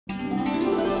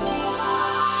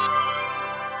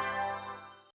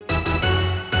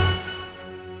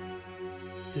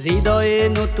হৃদয়ে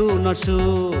নতুন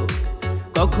সুখ,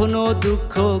 কখনো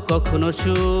দুঃখ কখনো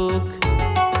সুখ।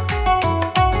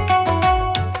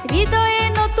 হৃদয়ে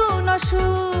নতুন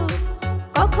সুখ,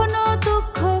 কখনো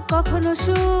দুঃখ কখনো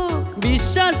সুখ।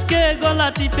 বিশ্বাসকে গলা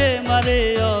টিপে মারে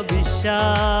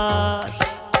অবিশ্বাস।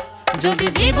 যদি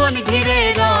জীবন ঘিরে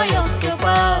রয়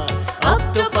অক্টোপাস,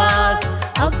 অক্টোপাস,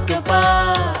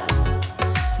 অক্টোপাস।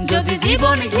 যদি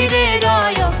জীবন ঘিরে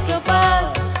রয় অক্টোপাস,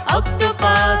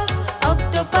 অক্টোপাস,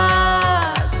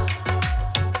 অক্টোপাস।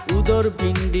 উদর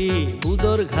পিণ্ডি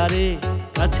উদর ঘাড়ে,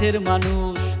 কাছের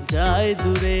মানুষ যায়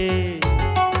দূরে।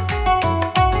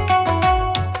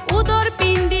 উদর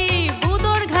পিণ্ডি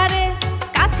উদর ঘাড়ে,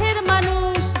 কাছের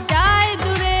মানুষ যায়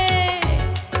দূরে।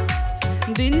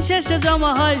 দিন শেষে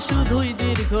জমা হয় শুধুই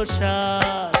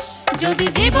দীর্ঘশ্বাস। যদি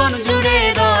জীবন জুড়ে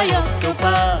রয়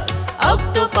অক্টোপাস,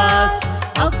 অক্টোপাস,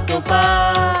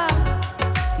 অক্টোপাস।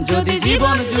 যদি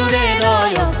জীবন জুড়ে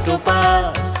রয়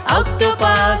অক্টোপাস,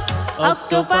 অক্টোপাস,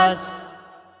 অক্টোপাস।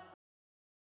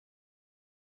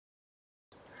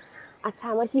 আচ্ছা,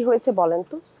 আমার কি হয়েছে বলেন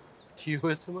তো? কি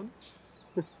হয়েছে মানে?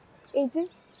 এই যে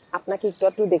আপনাকে একটু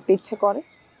একটু দেখতে ইচ্ছে করে।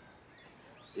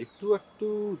 একটু একটু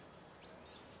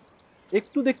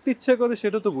একটু দেখতে ইচ্ছে করে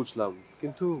সেটা তো বুঝলাম,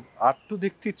 কিন্তু আটটু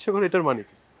দেখতে ইচ্ছে করে এটার মানে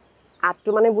কি? আটটু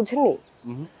মানে বুঝেননি?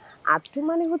 আটটু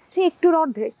মানে হচ্ছে একটুর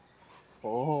অর্ধেক।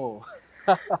 ও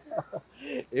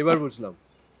এবার বুঝলাম।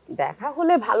 দেখা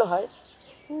হলে ভালো হয়,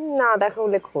 না দেখা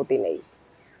হলে ক্ষতি নেই।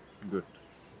 গুড।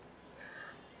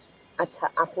 আচ্ছা,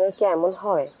 আপনার কি এমন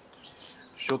হয়?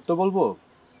 সত্য বলবো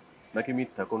নাকি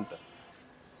মিথ্যা, কোনটা?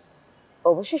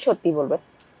 অবশ্যই সত্যি বলবেন,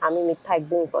 আমি মিথ্যা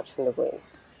একদমই পছন্দ করি না।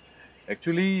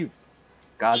 অ্যাকচুয়ালি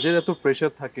কাজের এত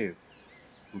প্রেশার থাকে,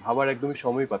 ভাবার একদমই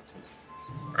সময় পাচ্ছি না।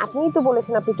 আপনিই তো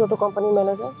বলেছেন আপনি টোটো কোম্পানির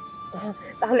ম্যানেজার,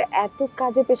 তাহলে এত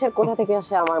কাজে প্রেশার কোথা থেকে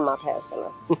আসে আমার মাথায় আসে না।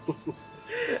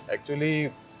 অ্যাকচুয়ালি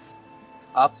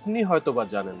আপনি হয়তো বা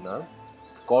জানেন না,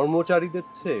 কর্মচারীদের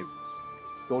চেয়ে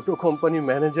টোটো কোম্পানির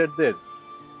ম্যানেজারদের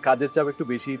কাজের চাপ একটু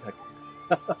বেশিই থাকে।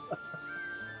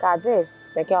 কাজের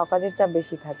নাকি অকাজের চাপ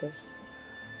বেশি থাকে?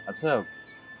 আচ্ছা,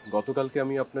 গতকালকে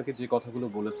আমি আপনাকে যে কথাগুলো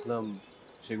বলেছিলাম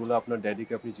সেগুলো আপনার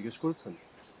ড্যাডিকে আপনি জিজ্ঞেস করেছেন?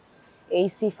 এই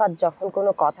সিফাত যখন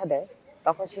কোনো কথা দেয়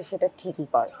তখন সে সেটা ঠিকই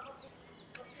করে।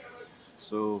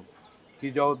 সো কি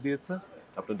জবাব দিয়েছে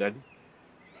আপনার ড্যাডি?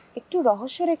 একটু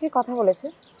রহস্য রেখে কথা বলেছে,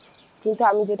 কিন্তু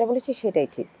আমি যেটা বলেছি সেটাই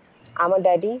ঠিক। আমার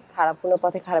ড্যাডি খারাপ কোনো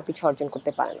পথে খারাপ কিছু অর্জন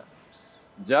করতে পারে না।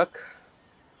 যাক,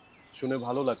 শুনে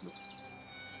ভালো লাগলো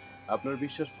আপনার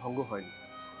বিশ্বাস ভঙ্গ হয়নি।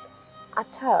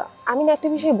 আচ্ছা, আমি না একটা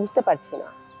বিষয় বুঝতে পারছি না,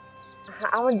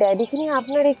 আমার ড্যাডিকে নিয়ে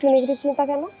আপনার একটু নেগেটিভ চিন্তা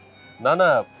কেন? না না,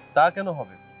 তা কেন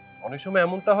হবে? অনেক সময়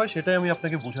এমনটা হয়, সেটাই আমি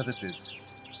আপনাকে বোঝাতে চেয়েছি।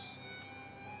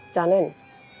 জানেন,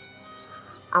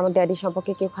 আমার ড্যাডি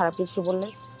সম্পর্কে কেউ খারাপ কিছু বললে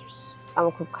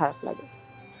আমার খুব খারাপ লাগে।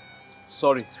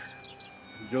 সরি,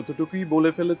 যতটুকুই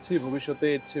বলে ফেলেছি, ভবিষ্যতে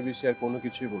এর চেয়ে বেশি আর কোনো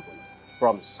কিছুই বলবো না,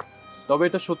 প্রমিস। তবে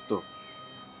এটা সত্য,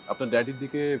 আপনার ড্যাডির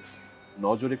দিকে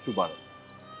নজর একটু বাড়ান,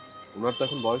 ওনার তো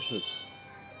এখন বয়স হয়েছে।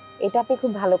 এটা আপনি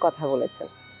খুব ভালো কথা বলেছেন।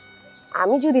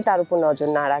 আমি যদি তার উপর নজর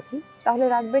না রাখি তাহলে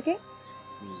রাখবে কে?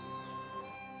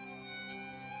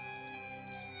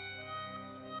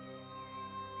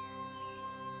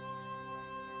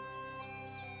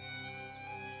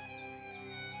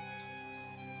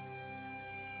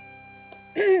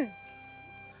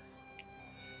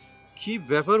 কি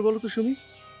ব্যাপার বলো তো শুনি?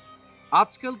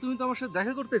 আজকাল তুমি তো আমার সাথে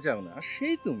দেখা করতে চাও না, আর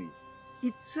সেই তুমি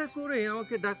ইচ্ছা করে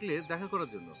আমাকে ডাকলে দেখা করার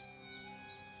জন্য।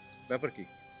 ব্যাপার কি?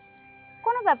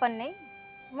 কোনো ব্যাপার নেই,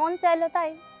 মন চাইলো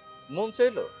তাই। মন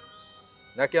চাইলো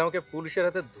নাকি আমাকে পুলিশের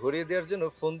হাতে ধরিয়ে দেওয়ার জন্য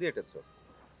ফোন দিয়ে এটেছো?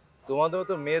 তোমাদের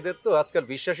মতো মেয়েদের তো আজকাল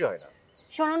বিশ্বাসই হয় না।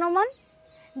 শোনো নোমান,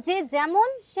 যে যেমন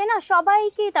সে না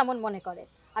সবাইকেই তেমন মনে করে,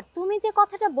 আর তুমি যে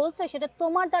কথাটা বলছো সেটা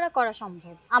তোমার দ্বারা করা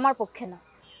সম্ভব, আমার পক্ষে না।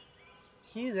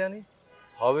 কি জানি,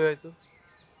 হবে হয়তো।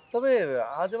 তবে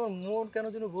আজ আমার মন কেন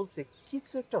যেন বলছে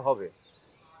কিছু একটা হবে।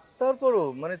 তারপরও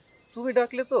মানে তুমি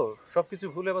ডাকলে তো সবকিছু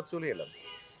ভুলে আবার চলে এলাম।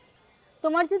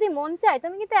 তোমার যদি মন চায়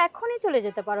তুমি কিন্তু এখনই চলে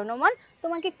যেতে পারো নোমান,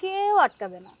 তোমাকে কেউ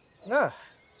আটকাবে না। না,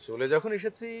 চলে যখন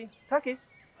এসেছি থাকি,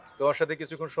 তোমার সাথে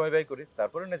কিছুক্ষণ সময় ব্যয় করি,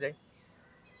 তারপরে না যাই।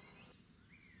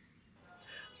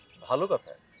 ভালো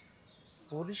কথা,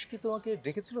 পুলিশ কি তোমাকে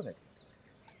ডেকেছিল নাকি?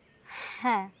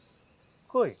 হ্যাঁ।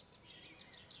 কই,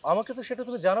 আমাকে তো সেটা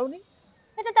তুমি জানাওনি।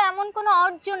 এটা তো এমন কোনো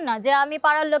অর্জন না যে আমি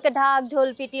পাড়ার লোকে ঢাক ঢোল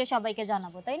পিটিয়ে সবাইকে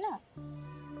জানাবো, তাই না?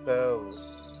 তা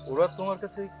ওরা তোমার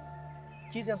কাছে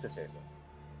কি জানতে চাইলো?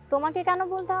 তোমাকে কেন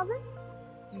বলতে হবে?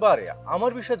 বারে,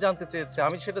 আমার বিষয় জানতে চেয়েছে,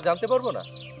 আমি সেটা জানতে পারবো না?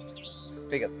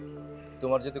 ঠিক আছে,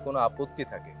 তোমার যদি কোনো আপত্তি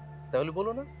থাকে তাহলে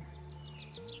বলো না।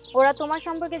 ওরা তোমার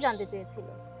সম্পর্কে জানতে চেয়েছিল।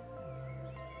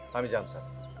 আমি জানতাম,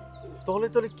 তাহলে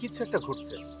তাহলে কিছু একটা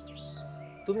ঘটছে।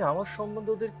 তুমি আমার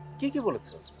সম্বন্ধে ওদের কি কি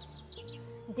বলেছো?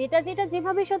 যেটা যেটা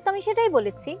যেভাবে সত্য আমি সেটাই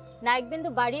বলেছি, না এক বিন্দু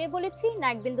বাড়িয়ে বলেছি না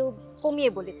এক বিন্দু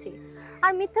কমিয়ে বলেছি,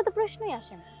 আর মিথ্যা তো প্রশ্নই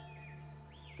আসে না।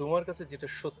 তোমার কাছে যেটা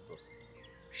সত্য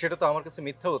সেটা তো আমার কাছে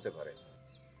মিথ্যা হতে পারে।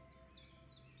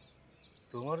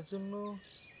 তোমার জন্য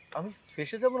আমি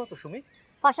ফেঁসে যাব না তো সুমি?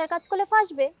 ফাঁসার কাজ করলে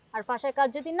ফাঁসবে, আর ফাঁসার কাজ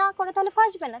যদি না করে তাহলে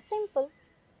ফাঁসবে না, সিম্পল।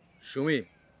 সুমি,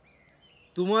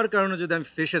 তোমার কারণে যদি আমি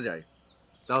ফেঁসে যাই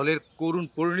তাহলে এর করুণ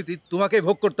পরিণতি তোমাকেই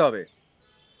ভোগ করতে হবে।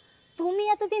 তুমি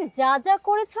এতদিন যা যা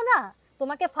করেছো না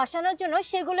তোমাকে ফাঁসানোর জন্য,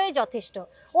 সেগুলোই যথেষ্ট।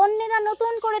 অন্যেরা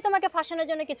নতুন করে তোমাকে ফাঁসানোর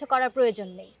জন্য কিছু করার প্রয়োজন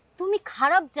নেই। তুমি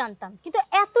খারাপ জানতাম, কিন্তু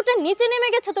এতটা নিচে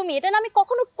নেমে গেছো তুমি, এটা না আমি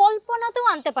কখনো কল্পনাতেও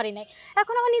আনতে পারি নাই।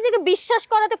 এখন আমার নিজেকে বিশ্বাস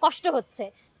করাতে কষ্ট হচ্ছে।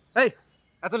 এই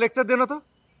এত লেকচার দিও না তো,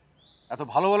 এত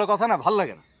ভালো ভালো কথা না ভাল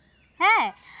লাগে না। হ্যাঁ,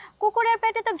 কুকুরের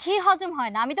পেটে তো ঘি হজম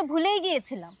হয় না, আমি তো ভুলেই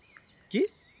গিয়েছিলাম। কি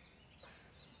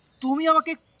তুমি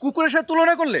আমাকে কুকুরের সাথে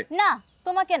তুলনা করলে? না,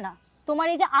 তোমাকে না, তোমার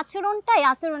এই যে আচরণটা, এই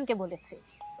আচরণকে বলেছি।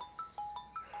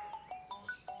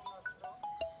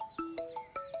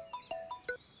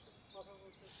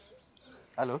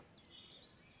 হ্যালো,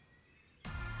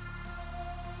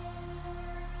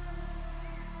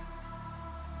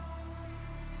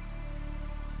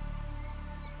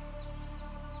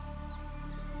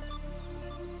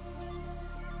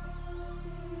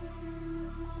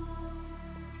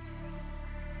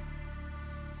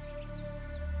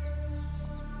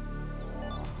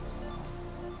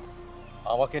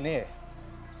 আমাকে নিয়ে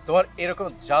তোমার এরকম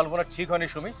জাল বোনা ঠিক হয়নি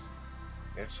সুমি।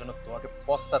 এর জন্য তোমাকে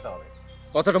পস্তাতে হবে,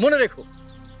 কথাটা মনে রেখো।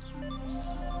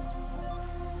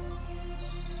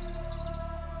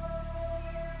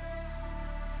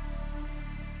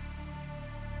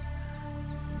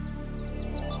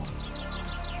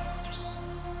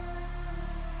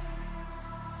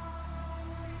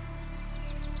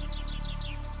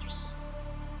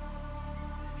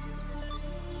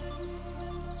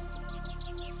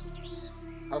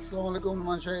 আসসালামু আলাইকুম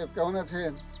নোমান সাহেব, কেমন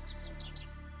আছেন?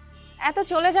 এত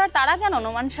চলে যাওয়ার তারা কেন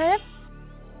নোমান সাহেব?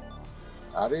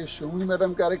 আরে সুমি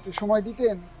ম্যাডামকে আরেকটু সময়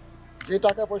দিতেন। যে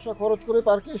টাকা পয়সা খরচ করে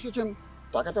পার্কে এসেছেন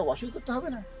টাকাটা ওয়াসিল করতে হবে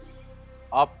না?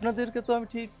 আপনাদেরকে তো আমি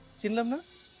ঠিক চিনলাম না।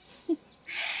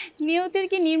 নিয়তির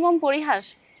কি নির্মম পরিহাস।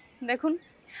 দেখুন,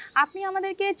 আপনি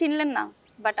আমাদেরকে চিনলেন না,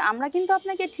 বাট আমরা কিন্তু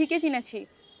আপনাকে ঠিকই চিনেছি।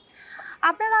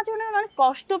 আপনার আচরণে অনেক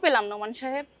কষ্ট পেলাম নোমান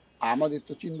সাহেব। আমাদের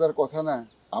তো চিনবার কথা না,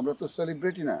 আমরা তো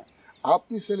সেলিব্রিটি না।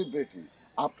 আপনি সেলিব্রিটি,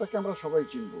 আপনাকে আমরা সবাই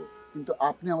চিনব, কিন্তু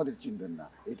আপনি আমাদের চিনবেন না,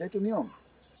 এটাই তো নিয়ম।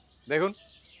 দেখুন,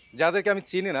 যাদেরকে আমি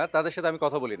চিনি না তাদের সাথে আমি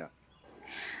কথা বলি না।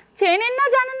 চেনেন না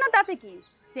জানেন না তাতে কি,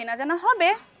 চেনা জানা হবে,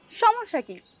 সমস্যা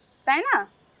কি, তাই না?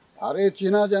 আরে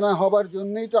চেনা জানা হবার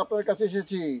জন্যই তো আপনার কাছে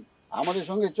এসেছি। আমাদের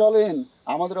সঙ্গে চলেন,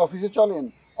 আমাদের অফিসে চলেন,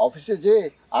 অফিসে যে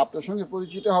আপনার সঙ্গে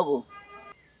পরিচিত হব।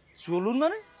 চলুন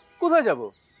মানে? কোথায় যাব?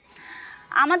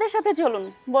 আমাদের সাথে চলুন,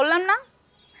 বললাম না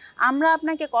আমরা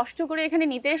আপনাকে কষ্ট করে এখানে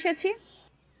নিতে এসেছি।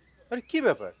 আরে কি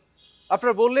ব্যাপার,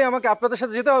 আপনারা বললেই আমাকে আপনাদের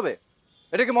সাথে যেতে হবে?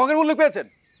 এটা কি মগের মূল্য পেয়েছেন?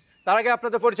 তার আগে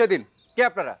আপনাদের পরিচয় দিন, কে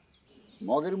আপনারা?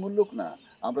 মগের মূল্যক না,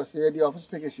 আমরা সিআইডি অফিস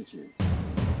থেকে এসেছি।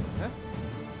 হ্যাঁ,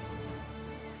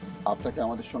 আপনাকে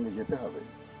আমাদের সঙ্গে যেতে হবে।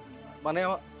 মানে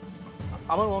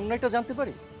আমার অন্যায়টা জানতে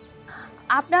পারি?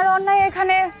 আপনার অন্যায়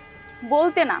এখানে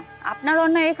বলতে না, আপনার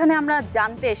অন্যায় এখানে আমরা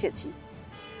জানতে এসেছি।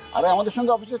 আরে আমাদের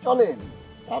সঙ্গে অফিসে চলেন,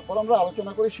 তারপর আমরা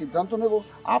আলোচনা করে সিদ্ধান্ত নেব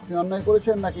আপনি অন্যায়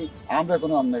করেছেন নাকি আমরা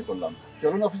কোনো অন্যায় করলাম।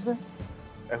 চলুন অফিসে।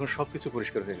 এখন সবকিছু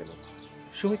পরিষ্কার হয়ে গেল।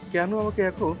 সুমি কেন আমাকে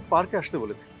এখন পার্কে আসতে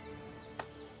বলেছে?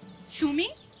 সুমি?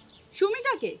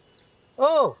 সুমিটাকে?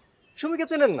 ও, সুমিকে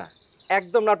চেনেন না?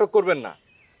 একদম নাটক করবেন না।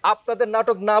 আপনাদের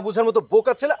নাটক না বুঝার মতো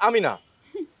বোকা ছেলে আমি না।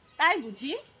 তাই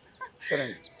বুঝি?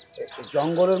 শোনেন,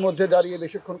 জঙ্গলের মধ্যে দাঁড়িয়ে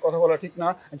বেশিক্ষণ কথা বলা ঠিক না,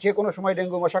 যে কোনো সময়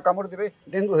ডেঙ্গু মশা কামড় দেবে,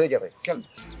 ডেঙ্গু হয়ে যাবে। চলুন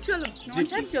চলুন নোমান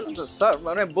সাহেব, চলুন। স্যার,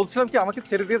 মানে বলছিলাম কি আমাকে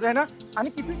ছেড়ে দিয়ে যায় না? আমি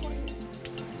কিছুই করি।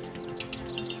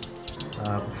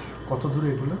 কত দূরে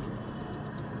এগুলো?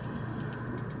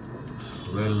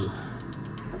 Well,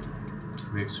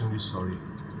 extremely sorry.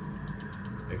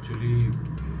 অ্যাকচুয়ালি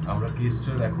আমরা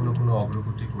কেসটার এখনো কোনো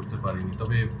অগ্রগতি করতে পারিনি,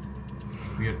 তবে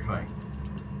উই আর ট্রাইং।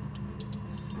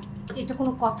 এটা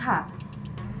কোনো কথা?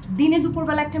 দিনে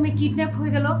দুপুরবেলা একটা মেয়ে কিডন্যাপ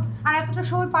হয়ে গেল, আর এতটা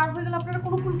সময় পার হয়ে গেল, আপনারা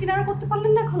কোনো কুল কিনারা করতে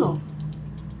পারলেন না এখনো?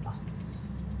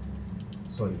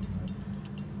 সরি,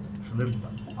 আসলে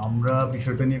আমরা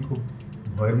বিষয়টা নিয়ে খুব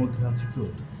ভয়ের মধ্যে আছি তো।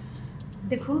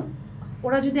 দেখুন,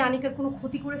 ওরা যদি আনিকার কোনো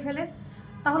ক্ষতি করে ফেলে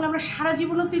তাহলে আমরা সারা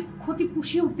জীবনে তো ক্ষতি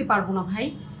পুষিয়ে উঠতে পারবো না ভাই।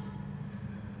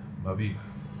 ভাবি,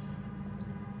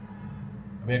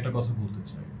 আমি একটা কথা বলতে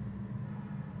চাই।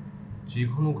 যে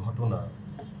কোনো ঘটনা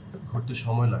ঘটতে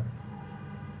সময় লাগে,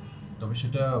 তবে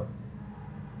সেটা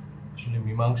আসলে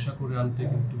মীমাংসা করে আনতে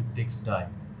কিন্তু টেক্স টাইম।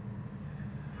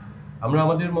 আমরা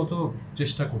আমাদের মতো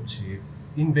চেষ্টা করছি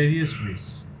ইন ভেরিয়াস ওয়েজ।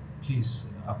 প্লিজ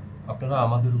আপনারা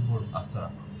আমাদের উপর আস্থা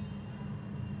রাখুন।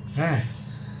 হ্যাঁ,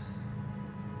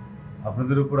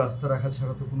 আপনাদের উপর আস্থা রাখা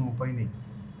ছাড়া তো কোনো উপায় নেই।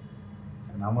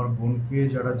 কারণ আমার বোনকে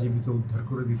যারা জীবিত উদ্ধার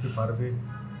করে দিতে পারবে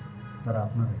তারা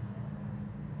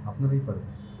আপনারাই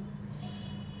পারবেন।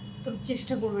 তবে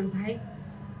চেষ্টা করবেন ভাই,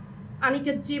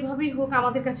 আনিকা যেভাবেই হোক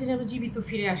আমাদের কাছে যেন জীবিত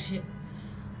ফিরে আসে।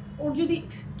 ওর যদি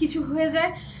কিছু হয়ে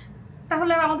যায়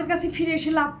তাহলে আর আমাদের কাছে ফিরে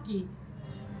এসে লাভ কি?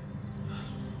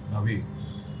 ভাবি,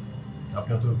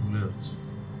 আপনি তো ভুলে যাচ্ছেন,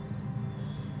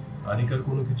 আনিকার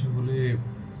কোনো কিছু হলে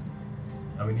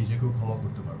আমি নিজেকেও ক্ষমা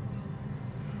করতে পারবো না।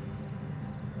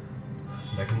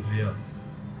 দেখেন ভাইয়া,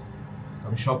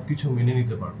 আমি সবকিছু মেনে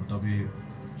নিতে পারবো, তবে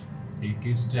এই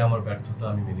কেসটা আমার ব্যর্থতা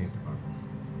আমি মেনে নিতে পারবো না।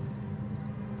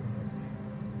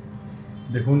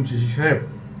 দেখুন শিশি সাহেব,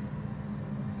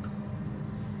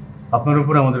 আপনার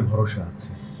উপর আমাদের ভরসা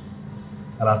আছে,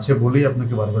 আর আছে বলেই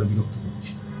আপনাকে বারবার বিরক্ত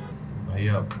করছি।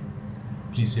 ভাইয়া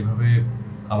প্লিজ এভাবে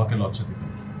আমাকে লজ্জা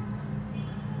দেবেন না।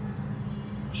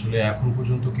 আসলে এখন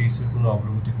পর্যন্ত কেসের কোনো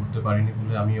অগ্রগতি করতে পারিনি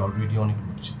বলে আমি অলরেডি অনেক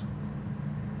লজ্জিত।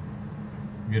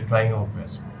 We are trying our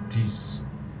best, please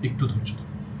একটু ধৈর্য ধরুন।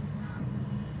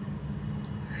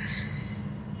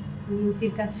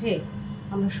 নিয়তির কাছে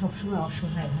আমরা সবসময়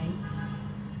অসহায় ভাই,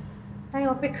 তাই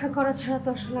অপেক্ষা করা ছাড়া তো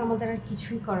আসলে আমাদের আর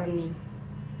কিছুই করার নেই।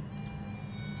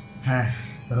 হ্যাঁ,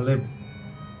 তাহলে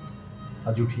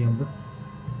আজ উঠি আমরা।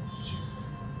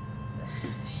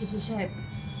 শিশি সাহেব,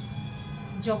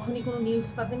 যখনই কোনো নিউজ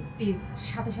পাবেন প্লিজ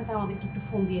সাথে সাথে আমাদেরকে একটু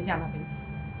ফোন দিয়ে জানাবেন।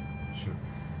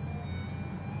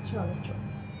 চলো চলো।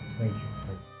 Thank you.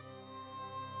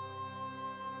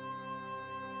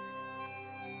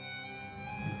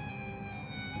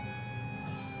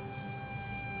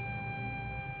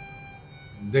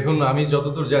 দেখুন, আমি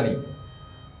যতদূর জানি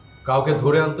কাউকে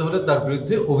ধরে আনতে হলে তার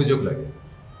বিরুদ্ধে অভিযোগ লাগে।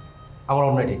 আমার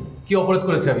অন্যায়টা কি অপরাধ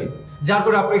করেছে আমি, যার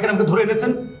করে আপনি এখানে আমাকে ধরে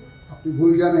এনেছেন? আপনি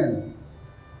ভুল জানেন,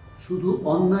 শুধু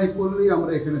অন্যায় করলেই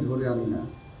আমরা এখানে ধরে আনি না,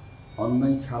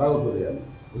 অন্যায় ছাড়াও ধরে আনি,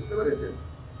 বুঝতে পেরেছেন?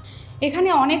 এখানে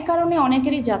অনেক কারণে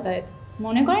অনেকেরই যাতায়াত।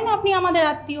 মনে করেন আপনি আমাদের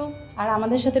আত্মীয়, আর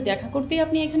আমাদের সাথে দেখা করতেই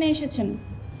আপনি এখানে এসেছেন।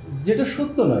 যেটা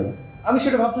সত্য নয় আমি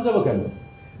সেটা ভাবতে যাবো কেন?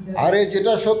 আরে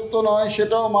যেটা সত্য নয়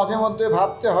সেটাও মাঝে মধ্যে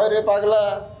ভাবতে হয় রে পাগলা।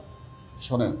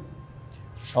 শোনেন,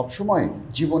 সবসময়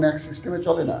জীবন এক সিস্টেমে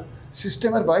চলে না,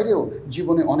 সিস্টেমের বাইরেও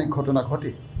জীবনে অনেক ঘটনা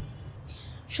ঘটে।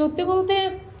 সত্যি বলতে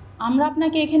আমরা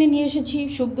আপনাকে এখানে নিয়ে এসেছি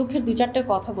সুখ দুঃখের দু চারটে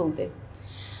কথা বলতে।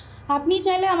 আপনি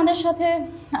চাইলে আমাদের সাথে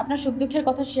আপনার সুখ দুঃখের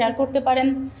কথা শেয়ার করতে পারেন।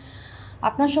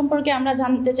 আপনার সম্পর্কে আমরা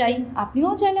জানতে চাই,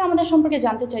 আপনিও চাইলে আমাদের সম্পর্কে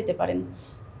জানতে চাইতে পারেন।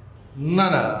 না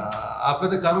না,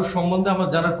 আপনাদের কারোর সম্বন্ধে আমার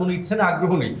জানার কোনো ইচ্ছা না,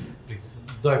 আগ্রহ নেই। প্লিজ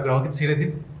দয়া করে আমাকে ছেড়ে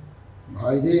দিন।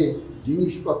 ভাই রে,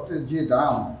 জিনিসপত্রের যে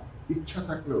দাম, ইচ্ছা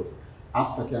থাকলেও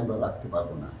আপনাকে আমরা রাখতে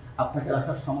পারবো না, আপনাকে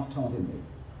রাখার সামর্থ্য আমাদের নেই।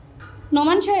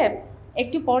 নোমান সাহেব,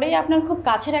 একটু পরেই আপনার খুব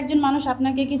কাছের একজন মানুষ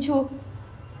আপনাকে কিছু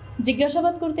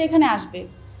জিজ্ঞাসাবাদ করতে এখানে আসবে।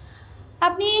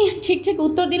 আপনি ঠিক ঠিক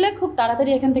উত্তর দিলে খুব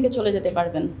তাড়াতাড়ি এখান থেকে চলে যেতে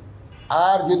পারবেন।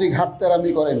 আর যদি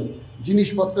ঘাটতারামি করেন,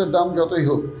 জিনিসপত্রের দাম যতই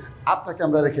হোক, আপনাকে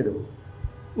আমরা রেখে দেবো।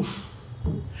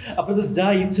 আপনাদের যা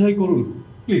ইচ্ছা হয় করুন,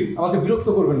 প্লিজ আমাকে বিরক্ত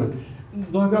করবেন না।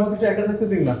 দয়া করে আমাকে একটু একা থাকতে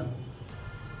দিন না।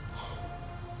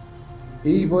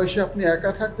 এই বয়সে আপনি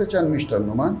একা থাকতে চান মিস্টার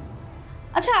নোমান?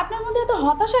 আচ্ছা, আপনার মধ্যে এত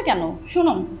হতাশা কেন?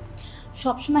 শুনুন,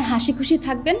 সবসময় হাসি খুশি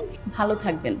থাকবেন, ভালো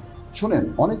থাকবেন। শোনেন,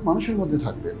 অনেক মানুষের মধ্যে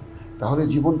থাকবেন, তাহলে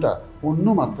জীবনটা অন্য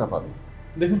মাত্রা পাবে।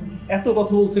 দেখুন, এত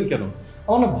কথা বলছেন কেন?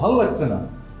 আমার না ভালো লাগছে না।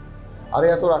 আরে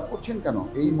এত রাগ করছেন কেন?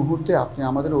 এই মুহূর্তে আপনি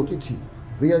আমাদের অতিথি,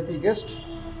 ভিআইপি গেস্ট।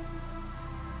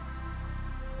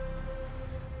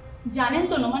 জানেন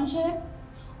তো নোমান সাহেব,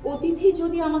 অতিথি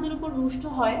যদি আমাদের উপর রুষ্ট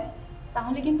হয়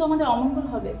তাহলে কিন্তু আমাদের অমঙ্গল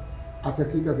হবে। আচ্ছা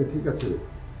ঠিক আছে ঠিক আছে,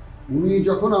 উনি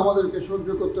যখন আমাদেরকে সহ্য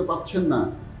করতে পারছেন না,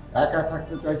 একা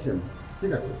থাকতে চাইছেন,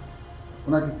 ঠিক আছে,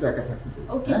 ওনাকে একটু একা থাকতে চাই।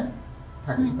 ওকে, হ্যাঁ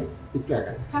থাকুন ভাই, একটু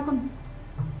একা থাকুন,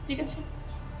 ঠিক আছে।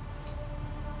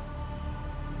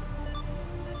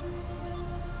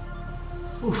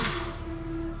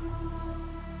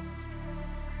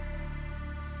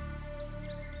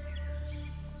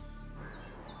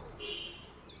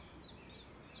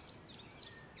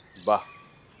 বাহ,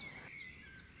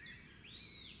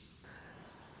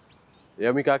 এ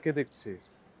আমি কাকে দেখছি?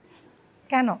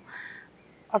 কেন,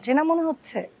 অচেনা মনে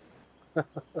হচ্ছে?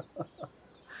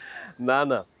 না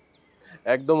না,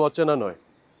 একদম অচেনা নয়,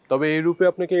 তবে এই রূপে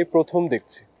আপনাকে এই প্রথম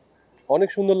দেখছি। অনেক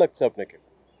সুন্দর লাগছে আপনাকে,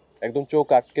 একদম চোখ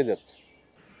আটকে যাচ্ছে।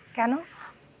 কেন,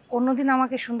 অন্যদিন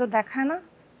আমাকে সুন্দর দেখায় না?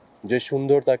 যে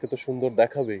সুন্দর তাকে তো সুন্দর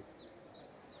দেখাবেই।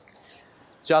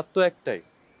 চাঁদ তো একটাই,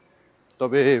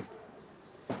 তবে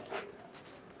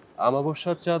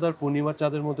আমাবস্যার চাঁদ আর পূর্ণিমার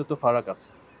চাঁদের মধ্যে তো ফারাক আছে,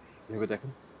 ভেবে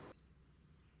দেখেন,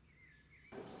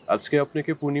 আজকে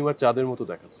আপনাকে পূর্ণিমার চাঁদের মতো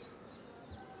দেখাচ্ছে,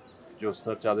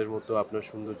 জ্যোৎস্নার চাঁদের মতো আপনার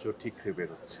সৌন্দর্য ঠিকরে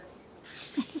বেরোচ্ছে।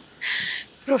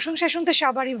 প্রশংসা শুনতে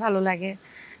সবারই ভালো লাগে,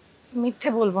 মিথ্যে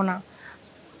বলবো না,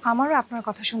 আমারও আপনার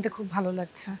কথা শুনতে খুব ভালো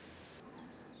লাগছে।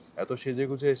 এত সেজে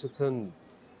গুজে এসেছেন,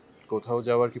 কোথাও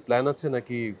যাওয়ার কি প্ল্যান আছে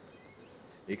নাকি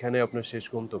এখানে আপনার শেষ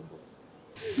গন্তব্য?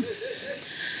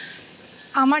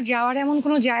 আমার যাওয়ার এমন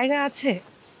কোনো জায়গা আছে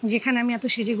যেখানে আমি এত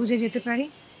সেজে গুজে যেতে পারি?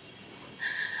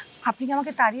 আপনি কি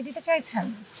আমাকে তাড়িয়ে দিতে চাইছেন?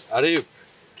 আরে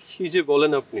কি যে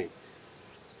বলেন আপনি।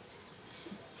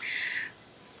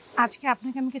 আজকে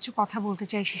আপনাকে আমি কিছু কথা বলতে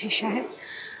চাই শিশির সাহেব,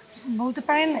 বলতে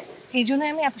পারেন এই জন্য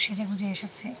আমি এত সেজে গুজে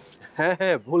এসেছি। হ্যাঁ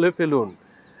হ্যাঁ, বলে ফেলুন।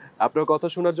 আপনার কথা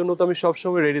শোনার জন্য তো আমি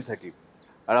সবসময় রেডি থাকি,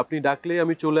 আর আপনি ডাকলেই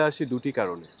আমি চলে আসি দুটি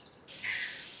কারণে।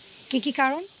 কি কি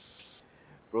কারণ?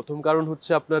 প্রথম কারণ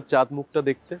হচ্ছে আপনার চাঁদ মুখটা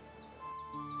দেখতে,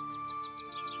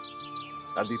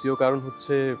 আর দ্বিতীয় কারণ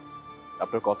হচ্ছে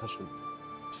আপনার কথা শুনতে।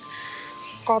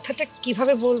 কথাটা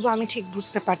কিভাবে বলবো আমি ঠিক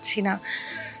বুঝতে পারছি না,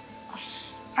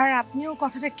 আর আপনিও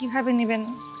কথাটা কিভাবে নেবেন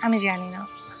আমি জানি না।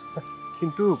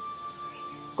 কিন্তু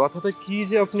কথাটা কি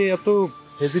যে আপনি এত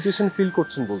হেজিটেশন ফিল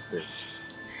করছেন বলতে?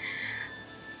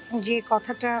 যে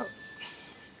কথাটা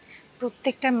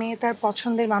প্রত্যেকটা মেয়ে তার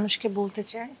পছন্দের মানুষকে বলতে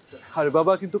চায়। আরে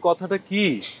বাবা, কিন্তু কথাটা কি?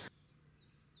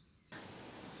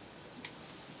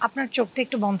 আপনার চোখটা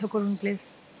একটু বন্ধ করুন প্লিজ।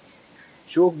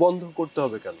 চোখ বন্ধ করতে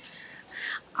হবে কেন?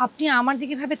 আপনি আমার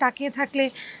দিকে ভাবে তাকিয়ে থাকলে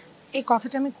এই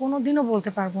কথাটা আমি কোনোদিনও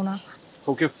বলতে পারবো না।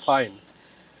 ওকে ফাইন,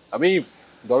 আমি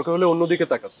দরকার হলে অন্যদিকে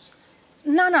তাকাচ্ছি।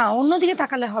 না না, অন্যদিকে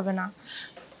তাকালে হবে না,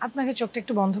 আপনাকে চোখটা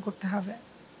একটু বন্ধ করতে হবে।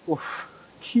 উফ,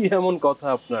 কি এমন কথা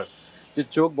আপনার যে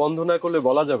চোখ বন্ধ না করলে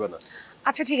বলা যাবে না?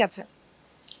 আচ্ছা ঠিক আছে,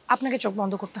 আপনাকে চোখ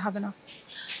বন্ধ করতে হবে না,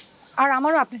 আর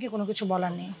আমারও আপনাকে কোনো কিছু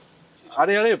বলার নেই।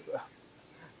 আরে আরে,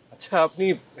 আচ্ছা আপনি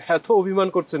এত অভিমান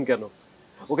করছেন কেন?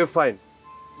 ওকে ফাইন,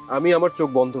 আমি আমার চোখ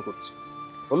বন্ধ করছি।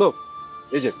 হলো,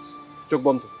 এই যে চোখ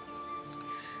বন্ধ।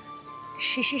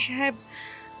 শিশির সাহেব,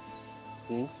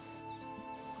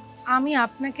 আমি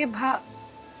আপনাকে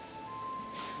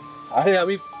আরে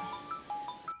আমি,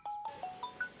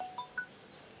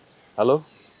 হ্যালো,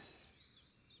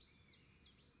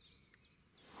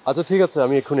 আচ্ছা ঠিক আছে,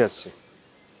 আমি এক্ষুনি আসছি।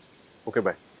 Okay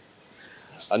bye.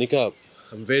 Anika,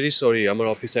 I am very sorry, আমার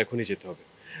অফিসে এখনই যেতে হবে।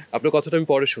 আপনার কথাটা আমি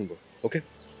পরে শুনবো। ওকে,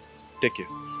 টেক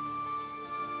কেয়ার।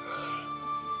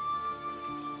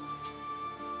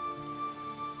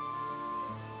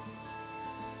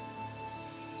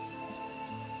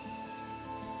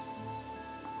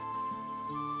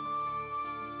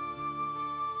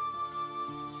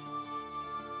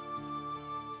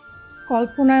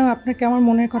 কল্পনায় আপনাকে আমার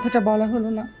মনের কথাটা বলা হলো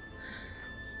না,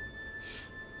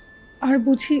 আর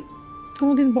বুঝি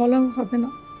কোনোদিন বলাও হবে না।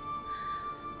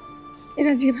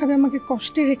 এরা যেভাবে আমাকে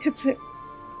কষ্টে রেখেছে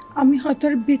আমি হয়তো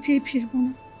আর বেঁচেই ফিরবো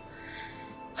না।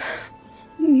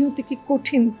 নিয়তি কি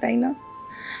কঠিন, তাই না?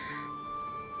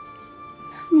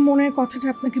 মনের কথাটা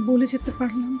আপনাকে বলে যেতে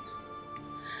পারলাম,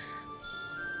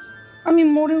 আমি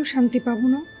মরেও শান্তি পাবো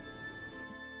না।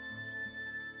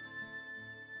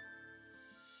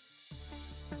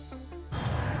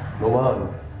 নোমান,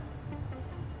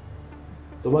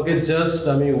 তোমাকে জাস্ট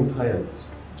আমি উঠায় আনছি,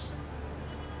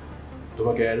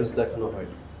 তোমাকে অ্যারেস্ট দেখানো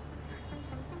হয়নি।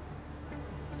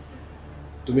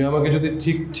 তুমি আমাকে যদি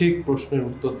ঠিক ঠিক প্রশ্নের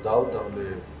উত্তর দাও তাহলে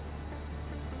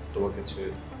তোমাকে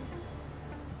ছেড়ে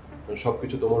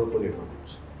সবকিছু তোমার উপর নির্ভর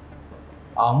করছে।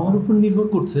 আমার উপর নির্ভর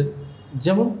করছে?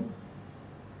 যেমন?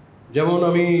 যেমন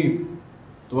আমি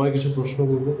তোমাকে কিছু প্রশ্ন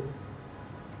করব,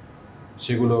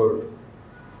 সেগুলোর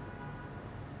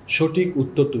সঠিক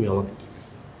উত্তর তুমি আমাকে দেবে।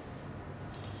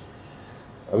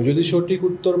 আমি যদি সঠিক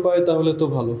উত্তর পাই তাহলে তো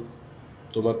ভালো,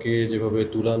 তোমাকে যেভাবে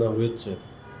তুলানো হয়েছে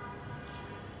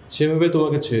সেভাবে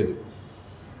তোমাকে ছেড়ে দেব।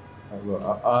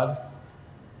 আর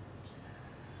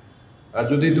আর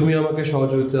যদি তুমি আমাকে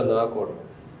সহযোগিতা না করো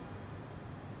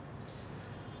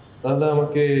তাহলে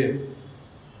আমাকে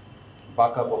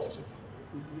বাঁকা পথে যেতে হবে।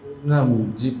 না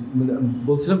জি,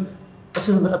 বলছিলাম,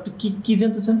 আচ্ছা আপনি কি কি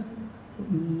জানতে চান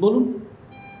বলুন।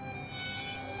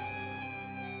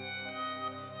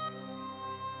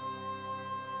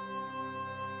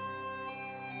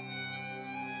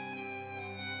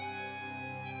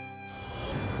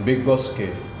 বিগ বস কে?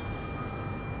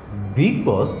 বিগ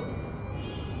বস?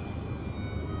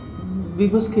 বিগ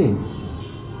বস কে?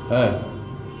 হ্যাঁ,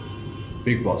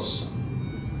 বিগ বস।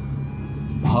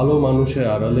 ভালো মানুষের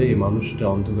আড়ালে এই মানুষটা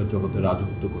অন্ধকার জগতে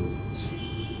রাজত্ব করে যাচ্ছে।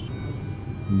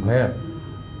 ভাইয়া,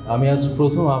 আমি আজ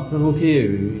প্রথম আপনার মুখে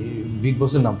বিগ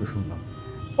বসের নামটা শুনলাম।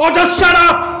 Oh, just shut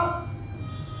up!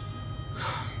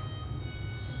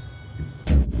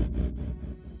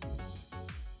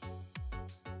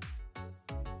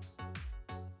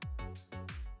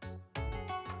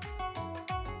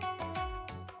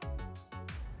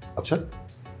 আচ্ছা,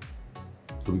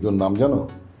 তুমি কি ওর নাম জানো?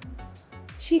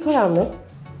 শিখর আহমেদ।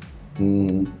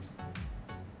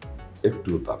 একটু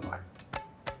তা নয়,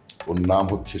 ওর নাম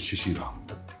হচ্ছে শিশির আহমেদ।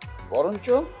 বরঞ্চ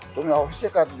তুমি অফিসে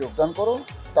কাজে যোগদান করো,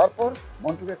 তারপর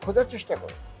মন্টুকে খোঁজার চেষ্টা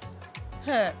করো।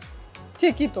 হ্যাঁ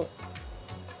ঠিকই তো।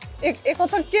 এ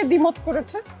কথা কে দ্বিমত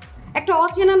করেছে? একটা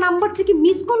অচেনা নাম্বার থেকে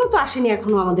মিস কলও তো আসেনি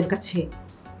এখনো আমাদের কাছে।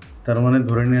 তার মানে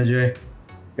ধরে নেওয়া যায়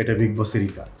এটা বিগ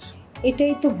বসেরই কাজ।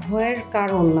 এটাই তো ভয়ের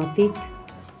কারণ নাতিক।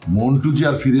 মন্টু যে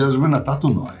আর ফিরে আসবে না তা তো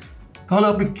নয়। তাহলে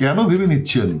আপনি কেন ভেবে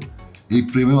নিচ্ছেন এই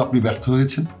প্রেমেও আপনি ব্যর্থ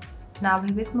হয়েছেন? না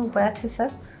ভেবে কোনো উপায় আছে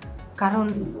স্যার? কারণ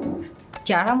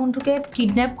যারা মন্টুকে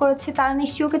কিডন্যাপ করেছে তারা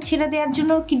নিশ্চয়ই ওকে ছেড়ে দেওয়ার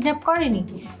জন্য কিডন্যাপ করেনি,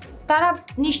 তারা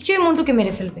নিশ্চয়ই মন্টুকে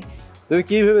মেরে ফেলবে। তুমি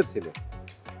কি ভেবেছিলে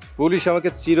পুলিশ আমাকে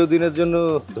চিরদিনের জন্য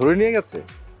ধরে নিয়ে গেছে?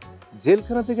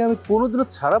 জেলখানা থেকে আমি কোনোদিনও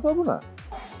ছাড়া পাবো না?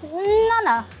 না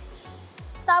না,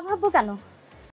 তা ভাববো কেন?